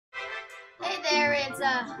Alright,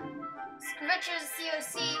 it's Scritchers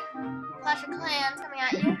COC Clash of Clans coming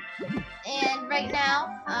at you. And right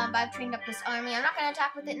now, I've trained up this army. I'm not going to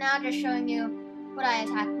attack with it now, just showing you what I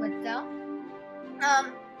attack with though.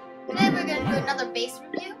 Today we're going to do another base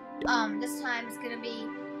review. This time it's going to be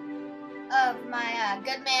of my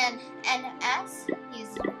good man NS.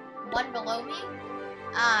 He's one below me.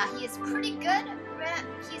 He is pretty good.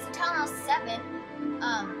 He's a Town Hall 7.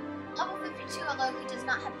 Level 52, although he does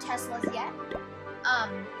not have Teslas yet.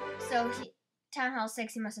 So Town Hall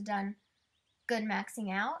 6, he must have done good maxing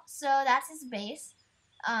out. So that's his base.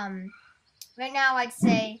 Right now I'd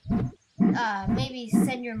say maybe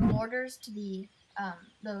send your mortars to the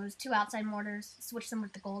those two outside mortars, switch them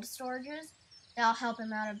with the gold storages. That'll help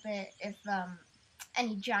him out a bit if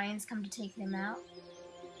any giants come to take him out.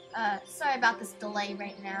 Sorry about this delay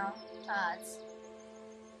right now.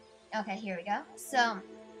 Okay, here we go. So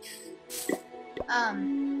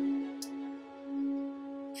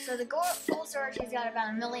the gold storage, he's got about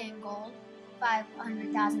 1 million gold,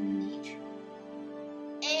 500,000 in each.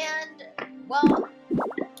 And, well,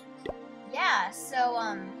 yeah, so,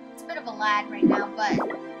 it's a bit of a lag right now, but,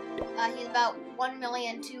 he's about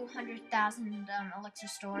 1,200,000 elixir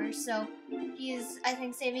storage, so he's, I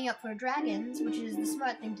think, saving up for dragons, which is the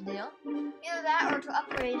smart thing to do. Either that or to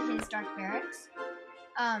upgrade his dark barracks.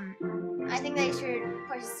 I think they should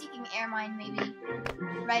put a seeking air mine maybe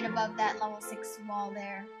right above that level 6 wall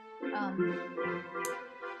there.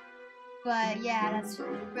 But yeah, that's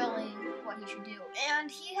really what he should do.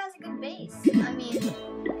 And he has a good base. I mean,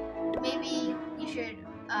 maybe he should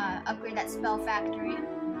upgrade that spell factory.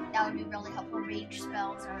 That would be really helpful. Rage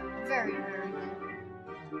spells are very, very good.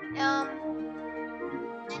 And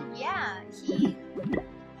yeah, he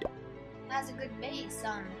has a good base.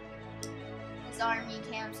 His army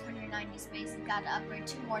camps 190 space. He's got to upgrade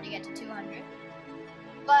 2 more to get to 200.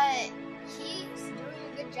 But he's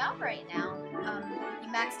doing a good job right now. He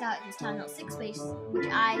maxed out his Town Hall 6 base, which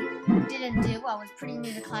I didn't do. I was pretty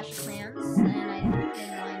new to Clash of Clans, and I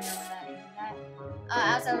didn't really know that.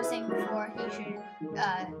 As I was saying before, he should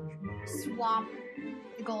swap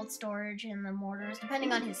the gold storage and the mortars,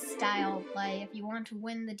 depending on his style of play. If you want to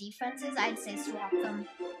win the defenses, I'd say swap them.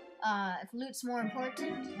 If loot's more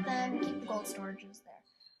important, then keep the gold storages there.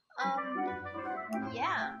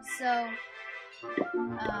 Yeah, so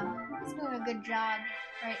he's doing a good job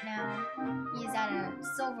right now. He's at a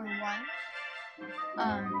silver 1.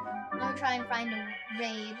 I'm gonna try and find a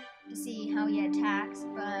raid to see how he attacks,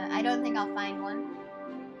 but I don't think I'll find one.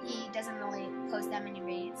 He doesn't really post that many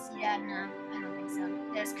raids. Yeah, no, I don't think so.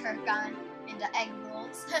 There's Kirkon into Egg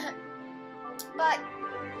Rolls. But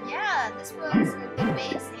yeah, this was a good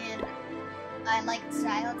base, and I like the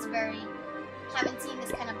style. It's very, haven't seen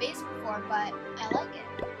this kind of base before, but I like it.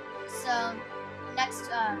 So next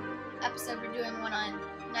episode we're doing one on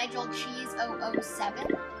Nigel Cheese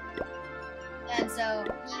 007, and so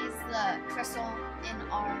he's the crystal in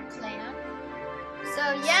our clan.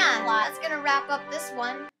 So yeah, that's gonna wrap up this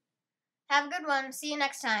one. Have a good one. See you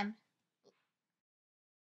next time.